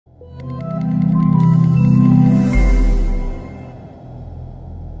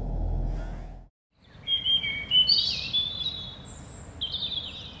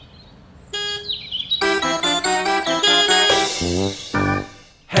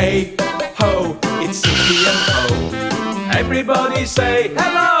Hey ho, it's Sooty Co. Everybody say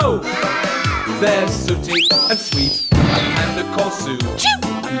hello. There's Sooty and Sweet, and Panda called Sue,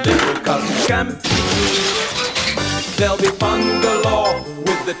 and little cousin Scampy. There'll be fun galore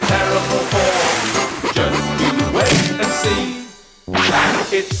with the terrible four. Just you wait and see.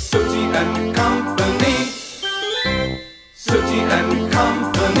 It's Sooty and Company. Sooty and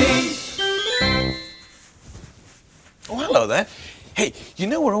Company. Oh, hello there. Hey, you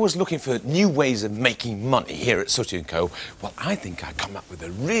know we're always looking for new ways of making money here at Sooty Co. Well, I think I come up with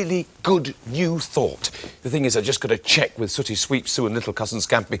a really good new thought. The thing is, I just got to check with Sooty, Sweep, Sue and little cousin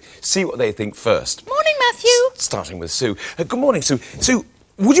Scampy, see what they think first. Morning, Matthew. Starting with Sue. Good morning, Sue. Sue,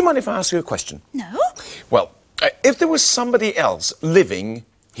 would you mind if I ask you a question? No. Well, if there was somebody else living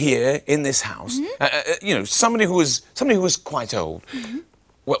here in this house, you know, somebody who was quite old,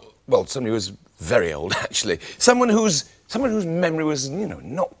 well, somebody who was very old actually, someone whose memory was, you know,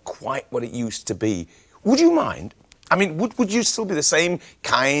 not quite what it used to be, would you mind? I mean, would you still be the same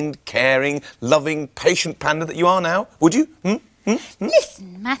kind, caring, loving, patient panda that you are now? Would you?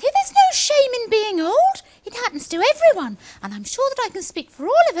 Listen, Matthew, there's no shame in being old. It happens to everyone. And I'm sure that I can speak for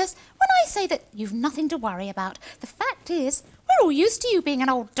all of us when I say that you've nothing to worry about. The fact is, we're all used to you being an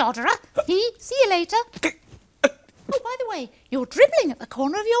old dodderer. See you later. Oh, by the way, you're dribbling at the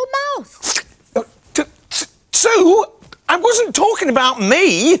corner of your mouth. Sue, I wasn't talking about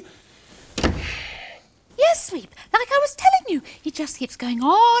me. Yes, Sweep, like I was telling you, he just keeps going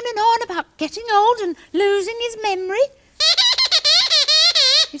on and on about getting old and losing his memory.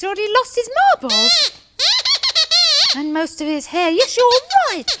 He's already lost his marbles. And most of his hair. Yes, you're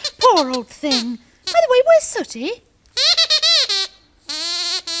right. Poor old thing. By the way, where's Sooty?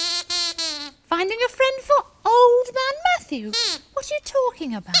 Finding a friend for old man Matthew. What are you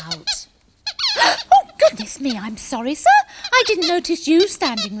talking about? Oh, goodness me, I'm sorry, sir. I didn't notice you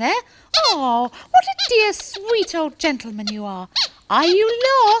standing there. Oh, what a dear, sweet old gentleman you are. Are you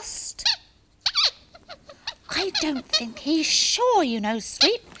lost? I don't think he's sure, you know,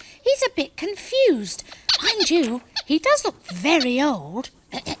 Sweep. He's a bit confused. Mind you, he does look very old.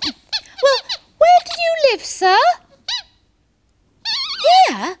 Well, where do you live, sir?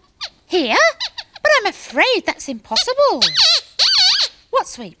 Here? Here? But I'm afraid that's impossible. What,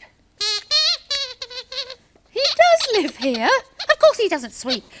 Sweep? He does live here. Of course he doesn't,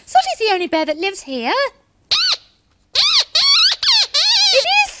 Sweep. Sooty's the only bear that lives here. It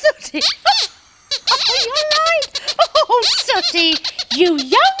is Sooty. Oh, you're right. Oh, Sooty, you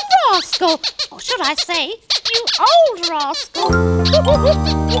young rascal. Or should I say, you old rascal.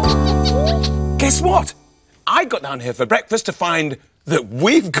 Guess what? I got down here for breakfast to find that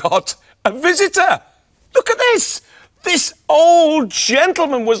we've got a visitor. Look at this. This old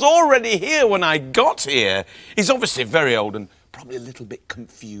gentleman was already here when I got here. He's obviously very old and probably a little bit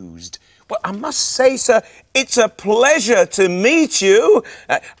confused. Well, I must say, sir, it's a pleasure to meet you.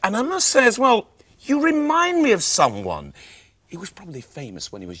 And I must say as well, you remind me of someone. He was probably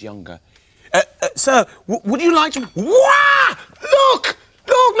famous when he was younger. Sir, would you like to... Wah! Look!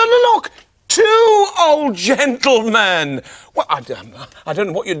 Look! Two old gentlemen. Well, I don't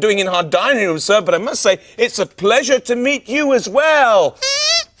know what you're doing in our dining room, sir, but I must say it's a pleasure to meet you as well.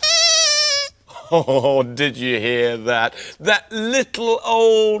 Oh, did you hear that? That little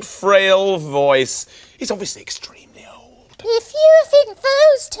old frail voice. He's obviously extremely old. If you think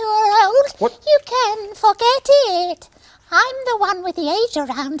those two are old, what? You can forget it. I'm the one with the age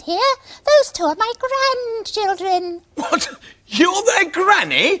around here. Those two are my grandchildren. What? You're their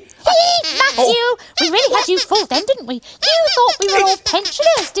granny? Matthew, we really had you fooled then, didn't we? You thought we were all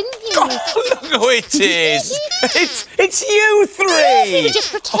pensioners, didn't you? Oh, look who it is. it's you three. Yes, we were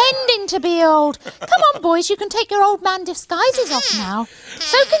just pretending to be old. Come on, boys, you can take your old man disguises off now.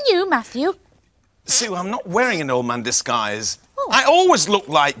 So can you, Matthew. Sue, I'm not wearing an old man disguise. Oh. I always look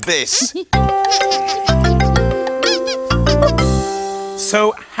like this.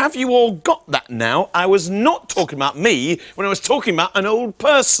 So, have you all got that now? I was not talking about me when I was talking about an old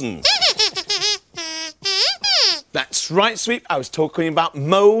person. That's right, Sweep. I was talking about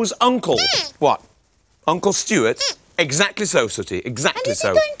Mo's uncle. What? Uncle Stuart? Exactly so, Sooty. Exactly so.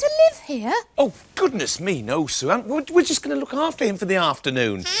 And is he going to live here? Oh, goodness me, no, Sue. We're just going to look after him for the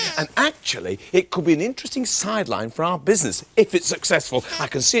afternoon. And actually, it could be an interesting sideline for our business if it's successful. I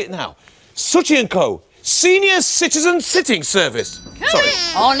can see it now. Sooty Co. Senior Citizen Sitting Service. Sorry.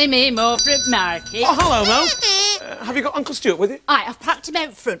 Only me, Mo, from Market. Oh, hello, Mo. Have you got Uncle Stuart with you? Aye, I've packed him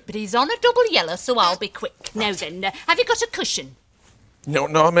out front, but he's on a double yellow, so I'll be quick. Now then, have you got a cushion? No,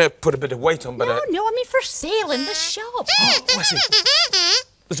 I may have put a bit of weight on, but... No, I mean for sale in the shop. Oh, I see.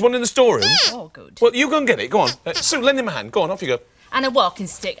 There's one in the storeroom? Oh, good. Well, you go and get it. Go on. Sue, lend him a hand. Go on, off you go. And a walking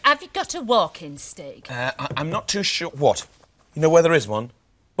stick. Have you got a walking stick? I'm not too sure. What? You know where there is one?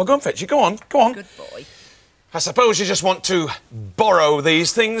 Well, go and fetch it. Go on. Go on. Good boy. I suppose you just want to borrow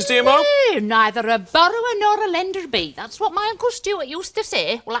these things, do you, Mo? No, neither a borrower nor a lender be. That's what my Uncle Stuart used to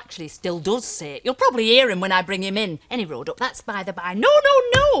say. Well, actually, still does say it. You'll probably hear him when I bring him in. Any road up, that's by the by. No, no,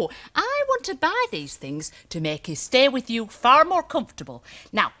 no. I want to buy these things to make his stay with you far more comfortable.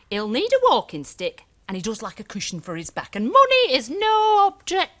 Now, he'll need a walking stick, and he does like a cushion for his back, and money is no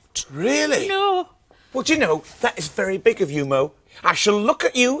object. Really? No. Well, do you know, that is very big of you, Mo. I shall look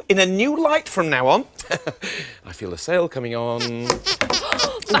at you in a new light from now on. I feel a sale coming on.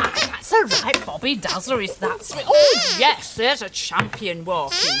 That's all right, Bobby Dazzler, is that sweet? Oh, yes, there's a champion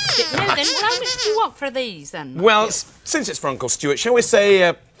walking stick. Now then, how much do you want for these, then? Well, since it's for Uncle Stuart, shall we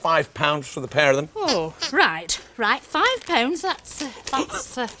say £5 for the pair of them? Oh, right, £5, that's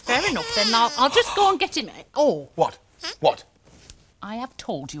fair enough, then. I'll just go and get him. Oh. What? What? I have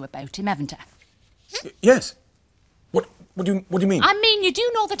told you about him, haven't I? Yes. What do you mean? I mean, you do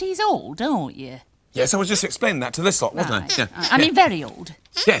know that he's old, don't you? Yes, I was just explaining that to this lot, wasn't I? Yeah. I mean, very old.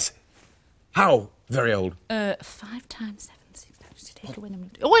 Yes. How very old? 5 times 7, 6, take away them.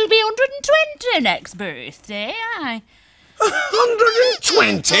 Oh, it'll be 120 next birthday, aye.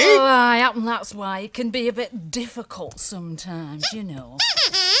 120? Oh, aye, that's why it can be a bit difficult sometimes, you know.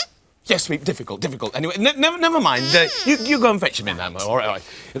 Yes, sweet, difficult. Anyway, never mind. You go and fetch him in, Emma. All right.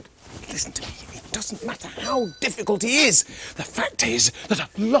 Listen to me. It doesn't matter how difficult he is. The fact is that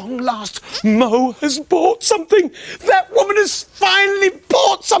at long last, Mo has bought something. That woman has finally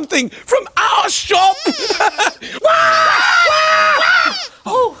bought something from our shop.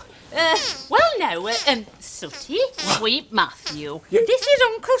 Well now, Sooty, sweet Matthew, this is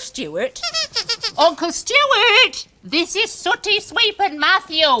Uncle Stuart. Uncle Stuart, this is Sooty, Sweep and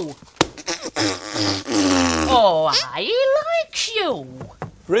Matthew. Oh, he likes you.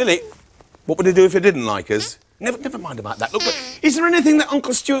 Really? What would he do if he didn't like us? Never mind about that. Look, but is there anything that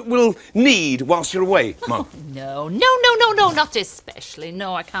Uncle Stuart will need whilst you're away, Mo? No, not especially.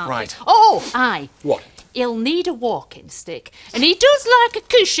 No, I can't. Right. Oh, aye. What? He'll need a walking stick, and he does like a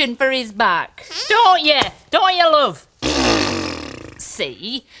cushion for his back. Don't you? Don't you, love?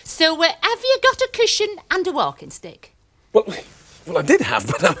 See? So, have you got a cushion and a walking stick? Well, I did have,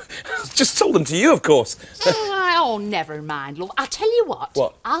 but I just sold them to you, of course. Oh, never mind, love. I'll tell you what.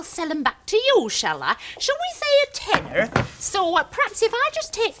 What? I'll sell them back to you, shall I? Shall we say a tenner? So, perhaps if I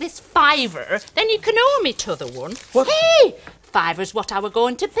just take this £5, then you can owe me t'other one. What? Hey! £5's what I were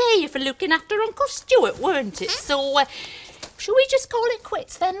going to pay you for looking after Uncle Stuart, weren't it? So, shall we just call it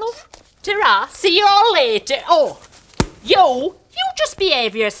quits then, love? Ta-ra, see you all later. Oh, you just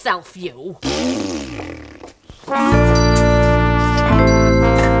behave yourself, you.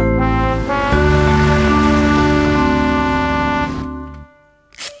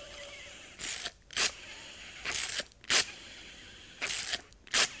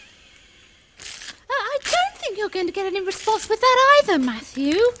 You're going to get any response with that either,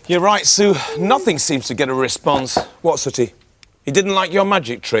 Matthew. You're right, Sue. Nothing seems to get a response. What, Sooty? He didn't like your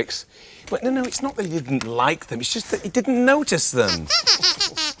magic tricks? But no, it's not that he didn't like them. It's just that he didn't notice them.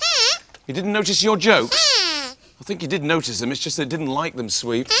 He didn't notice your jokes? I think he did notice them. It's just that he didn't like them,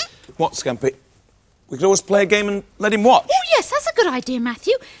 Sweep. What, Scampy? We could always play a game and let him watch. Oh, yes, that's a good idea,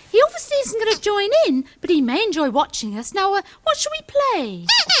 Matthew. He obviously isn't going to join in, but he may enjoy watching us. Now, what shall we play?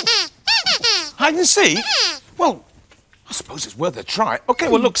 Hide and seek? Well, I suppose it's worth a try. OK,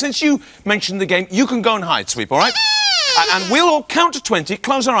 well, look, since you mentioned the game, you can go and hide, Sweep, all right? And we'll all count to 20,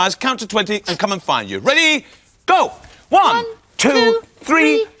 close our eyes, count to 20, and come and find you. Ready? Go! 1, 2,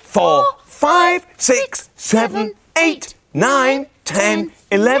 3, 4, 5, 6, 7, 8, 9, 10,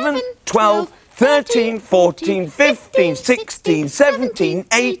 11, 12, 13, 14, 15, 16, 17,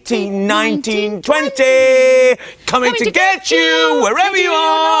 18, 19, 20! Coming to get you, wherever you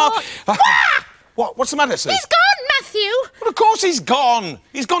are! What's the matter, Sue? He's gone, Matthew! Well, of course he's gone!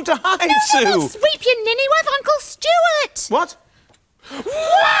 He's gone to hide, Sue! No, Sweep, you ninny with Uncle Stuart! What?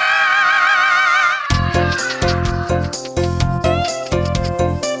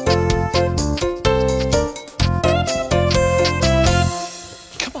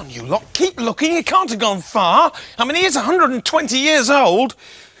 Come on, you lot, keep looking. He can't have gone far. I mean, he is 120 years old.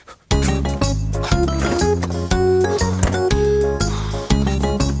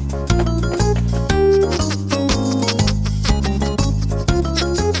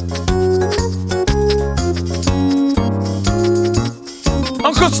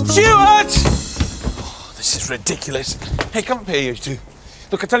 Uncle Stuart! Oh, this is ridiculous. Hey, come up here, you two.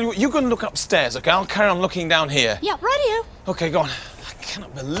 Look, I tell you what, you go and look upstairs, OK? I'll carry on looking down here. Yeah, radio. OK, go on. I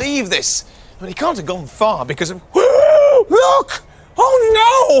cannot believe this. I mean, he can't have gone far because of... Woo! Look!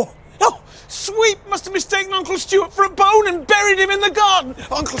 Sweep must have mistaken Uncle Stuart for a bone and buried him in the garden.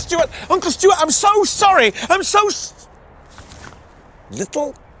 Uncle Stuart, I'm so sorry.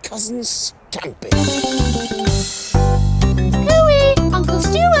 Little cousin Scampy. Cooey, Uncle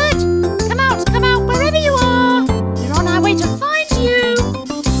Stuart! Come out, wherever you are! We're on our way to find you!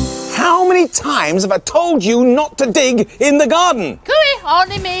 How many times have I told you not to dig in the garden? Cooey,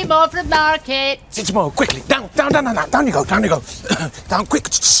 only me, more from the market. Sit Mo, quickly. Down you go. Down,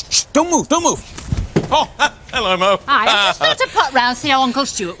 quick. Shh, don't move. Oh, hello, Mo. Hi, I just thought to pop round, see how Uncle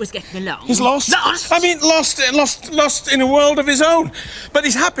Stuart was getting along. He's lost. Lost? I mean, lost in a world of his own. But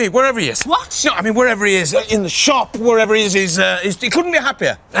he's happy wherever he is. What? No, I mean, wherever he is, in the shop, wherever he is, he couldn't be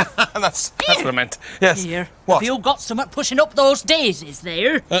happier. That's what I meant. Yes. Here. What? Have you got something pushing up those daisies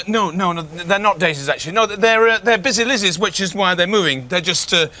there? No, they're not daisies, actually. No, they're busy lizzies, which is why they're moving. They're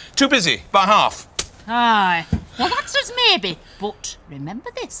just too busy, by half. Aye. Well, that's as maybe. But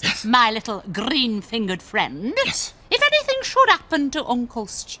remember this, my little green-fingered friend. Yes. If anything should happen to Uncle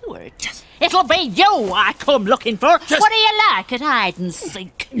Stuart, it'll be you I come looking for. Yes. What do you like at hide and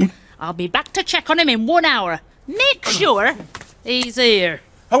seek? I'll be back to check on him in 1 hour. Make sure he's here.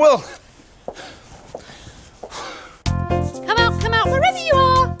 I will. Come out, wherever you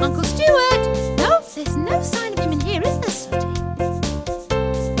are! Uncle Stuart! No, there's no sign of him in here, is there, Sooty?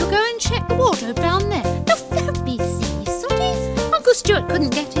 You'll go and check the wardrobe down there. No, don't be silly, Sooty. Uncle Stuart couldn't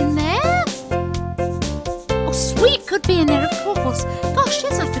get in there. Oh, Sweep could be in there, of course. Gosh,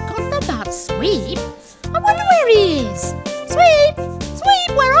 yes, I'd forgotten about Sweep. I wonder where he is. Sweep,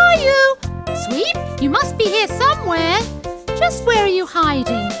 where are you? Sweep, you must be here somewhere. Just where are you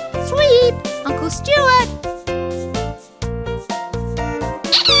hiding? Sweep, Uncle Stuart.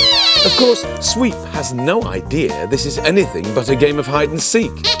 Of course, Sweep has no idea this is anything but a game of hide and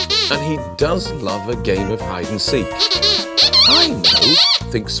seek. And he does love a game of hide and seek. I know,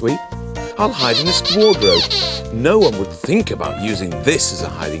 thinks Sweep. I'll hide in this wardrobe. No one would think about using this as a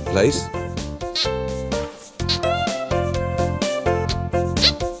hiding place.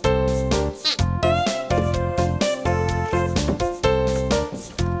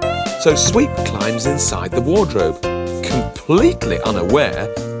 So Sweep climbs inside the wardrobe, completely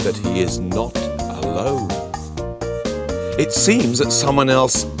unaware that he is not alone. It seems that someone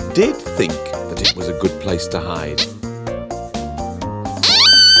else did think that it was a good place to hide.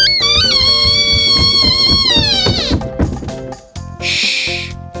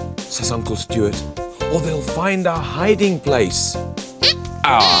 Shh, says Uncle Stuart, or they'll find our hiding place.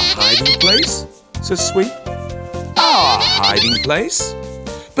 Our hiding place? Says Sweep. Our hiding place?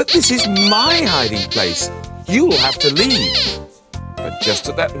 But this is my hiding place. You'll have to leave. But just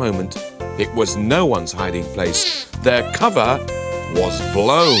at that moment, it was no one's hiding place. Their cover was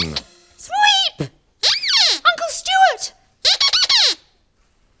blown. Sweep! Uncle Stuart!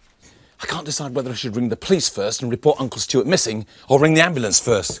 I can't decide whether I should ring the police first and report Uncle Stuart missing, or ring the ambulance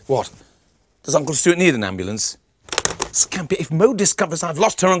first. What? Does Uncle Stuart need an ambulance? Scampy, if Mo discovers I've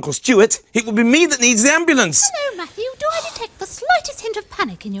lost her Uncle Stuart, it will be me that needs the ambulance. Hello, Matthew. Do I detect the slightest hint of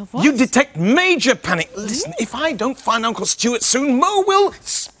panic in your voice? You detect major panic. Listen, if I don't find Uncle Stuart soon, Mo will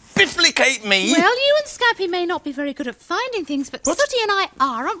spifflicate me. Well, you and Scampy may not be very good at finding things, but What? Sooty and I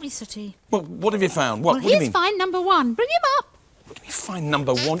are, aren't we, Sooty? Well, what have you found? What? Well, What do you here's mean? find number one. Bring him up. What do you mean find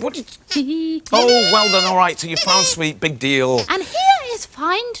number one? What did you... Oh, well done, all right. So you found Sweet, big deal. And here is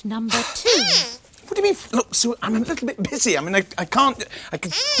find number two. What do you mean? Look, Sue, I'm a little bit busy. I mean, I can't... I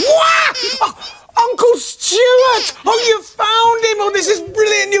can... Wah! Oh, Uncle Stuart! Oh, you found him! Oh, this is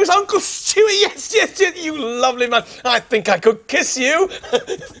brilliant news. Uncle Stuart, yes, you lovely man. I think I could kiss you.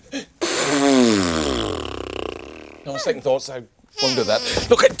 No, second thoughts, I won't do that.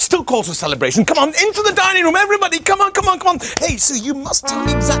 Look, it still calls for celebration. Come on, into the dining room, everybody. Come on. Hey, Sue, you must tell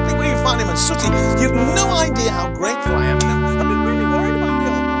me exactly where you found him. And Sooty, you've no idea how grateful I am. I've been really worried about the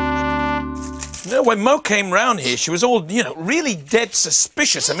old boy. You know, when Mo came round here, she was all, really dead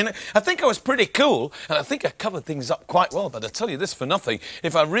suspicious. I mean, I think I was pretty cool, and I think I covered things up quite well, but I'll tell you this for nothing.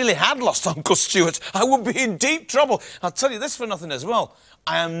 If I really had lost Uncle Stuart, I would be in deep trouble. I'll tell you this for nothing as well.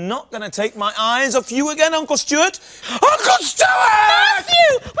 I am not going to take my eyes off you again, Uncle Stuart. Uncle Stuart!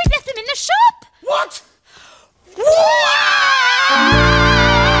 Matthew! We left him in the shop! What?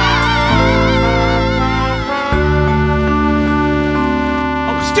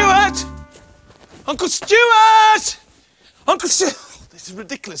 Uncle Stuart! Uncle Stuart! Uncle Stuart! This is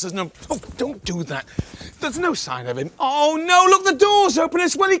ridiculous. There's no... Oh, don't do that. There's no sign of him. Oh, no, look, the door's open.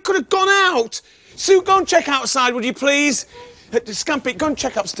 It's when he could have gone out. Sue, go and check outside, would you please? Scampy, go and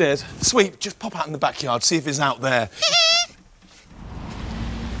check upstairs. Sweep, just pop out in the backyard, see if he's out there.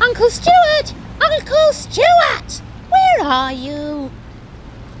 Uncle Stuart! Uncle Stuart! Where are you?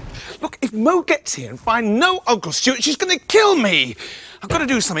 Look, if Mo gets here and finds no Uncle Stuart, she's going to kill me. I've got to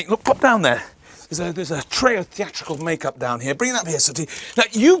do something. Look, pop down there. There's a tray of theatrical makeup down here. Bring that here, Sooty. Now,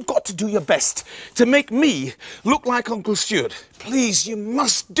 you've got to do your best to make me look like Uncle Stuart. Please, you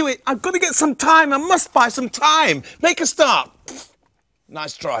must do it. I've got to get some time. I must buy some time. Make a start.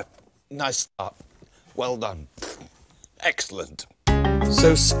 Nice try. Nice start. Well done. Excellent.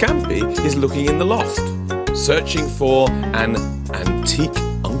 So Scampy is looking in the loft, searching for an antique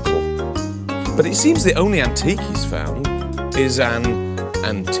uncle. But it seems the only antique he's found is an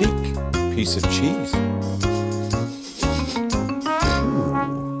antique piece of cheese.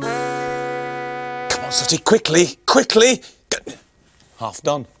 Come on, Sooty, quickly, quickly. Half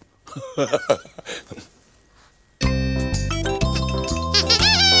done.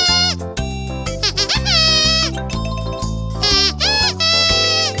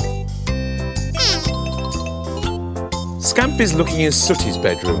 Scampy's looking in Sooty's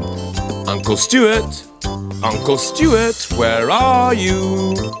bedroom. Uncle Stuart, where are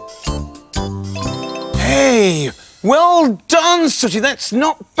you? Hey, well done, Sooty. That's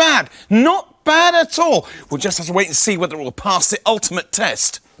not bad. Not bad at all. We'll just have to wait and see whether it will pass the ultimate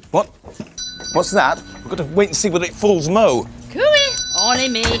test. What? What's that? We've got to wait and see whether it fools Mo. Cooey, only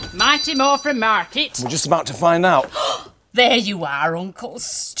me, Mighty Mo from market. We're just about to find out. There you are, Uncle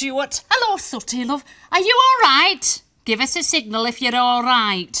Stuart. Hello, Sooty, love. Are you all right? Give us a signal if you're all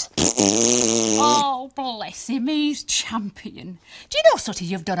right. Oh, bless him, he's champion. Do you know, Sooty,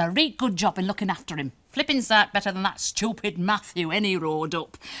 you've done a real good job in looking after him. Flipping sight better than that stupid Matthew any rode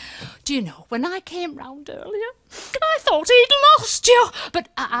up. Do you know, when I came round earlier, I thought he'd lost you. But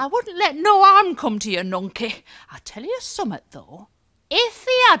I wouldn't let no harm come to you, nunky. I tell you something, though. If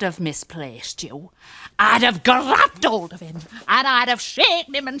he had have misplaced you, I'd have grabbed hold of him and I'd have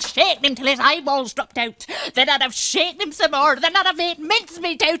shaken him till his eyeballs dropped out. Then I'd have shaken him some more, then I'd have made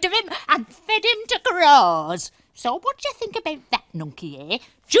mincemeat out of him and fed him to crows. So what do you think about that, nunky, eh?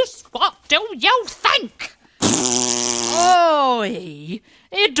 Just what do you think? Oh, he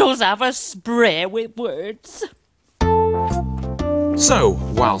does have a spray with words. So,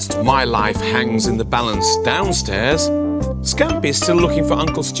 whilst my life hangs in the balance downstairs, Scampy is still looking for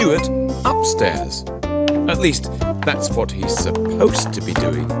Uncle Stuart upstairs. At least, that's what he's supposed to be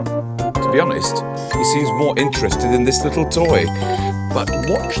doing. To be honest, he seems more interested in this little toy. But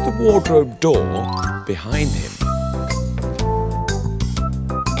watch the wardrobe door behind him.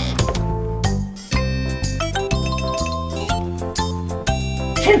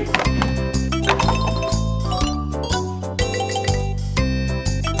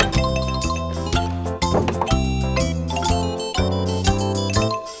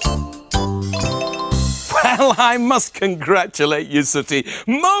 Well, I must congratulate you, Sooty.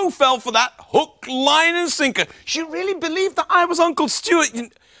 Mo fell for that hook, line and sinker. She really believed that I was Uncle Stuart.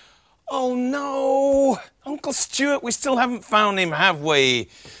 Oh, no. Uncle Stuart, we still haven't found him, have we?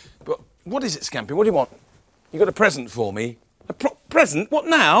 But what is it, Scampy? What do you want? You got a present for me? A present? What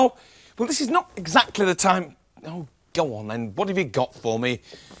now? Well, this is not exactly the time... Oh, go on, then. What have you got for me?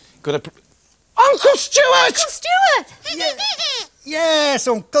 Got a... Uncle Stuart! Uncle Stuart! Yeah. Yes,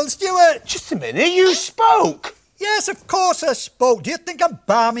 Uncle Stuart. Just a minute, you spoke. Yes, of course I spoke. Do you think I'm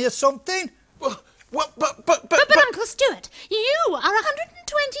balmy or something? But Uncle Stuart, you are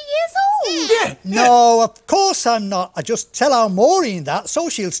 120 years old. Yeah. No, of course I'm not. I just tell our Maureen that so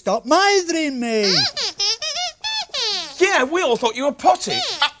she'll stop mithering me. Yeah, we all thought you were potty.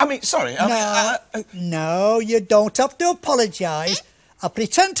 I mean, sorry. No, you don't have to apologise. I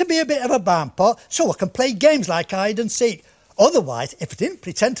pretend to be a bit of a barmpot so I can play games like hide and seek. Otherwise, if I didn't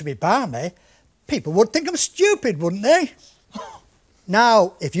pretend to be balmy, people would think I'm stupid, wouldn't they?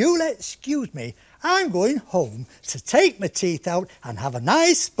 Now, if you'll excuse me, I'm going home to take my teeth out and have a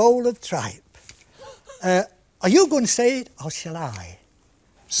nice bowl of tripe. Are you going to say it, or shall I?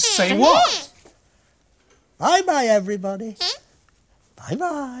 Say what? Bye-bye, everybody.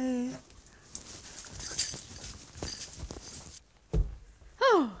 Bye-bye.